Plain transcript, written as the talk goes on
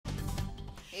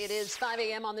It is 5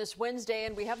 a.m. on this Wednesday,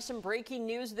 and we have some breaking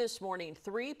news this morning.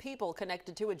 3 people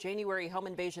connected to a January home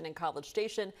invasion in College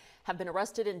Station have been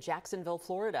arrested in Jacksonville,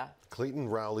 Florida. Clayton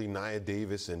Rowley, Nia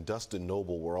Davis, and Dustin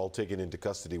Noble were all taken into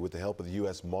custody with the help of the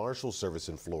U.S. Marshal Service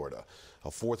in Florida. A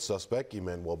 4th suspect,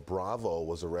 Emmanuel Bravo,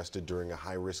 was arrested during a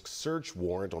high-risk search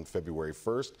warrant on February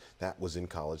 1st. That was in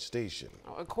College Station.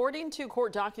 According to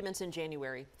court documents in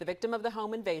January, the victim of the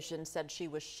home invasion said she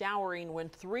was showering when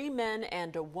 3 men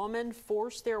and a woman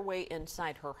forced their way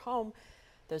inside her home.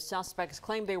 The suspects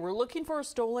claimed they were looking for a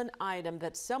stolen item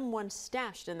that someone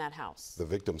stashed in that house. The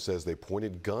victim says they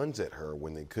pointed guns at her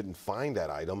when they couldn't find that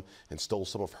item and stole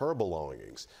some of her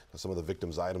belongings. Now, some of the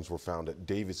victim's items were found at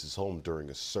Davis's home during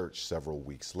a search several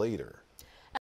weeks later.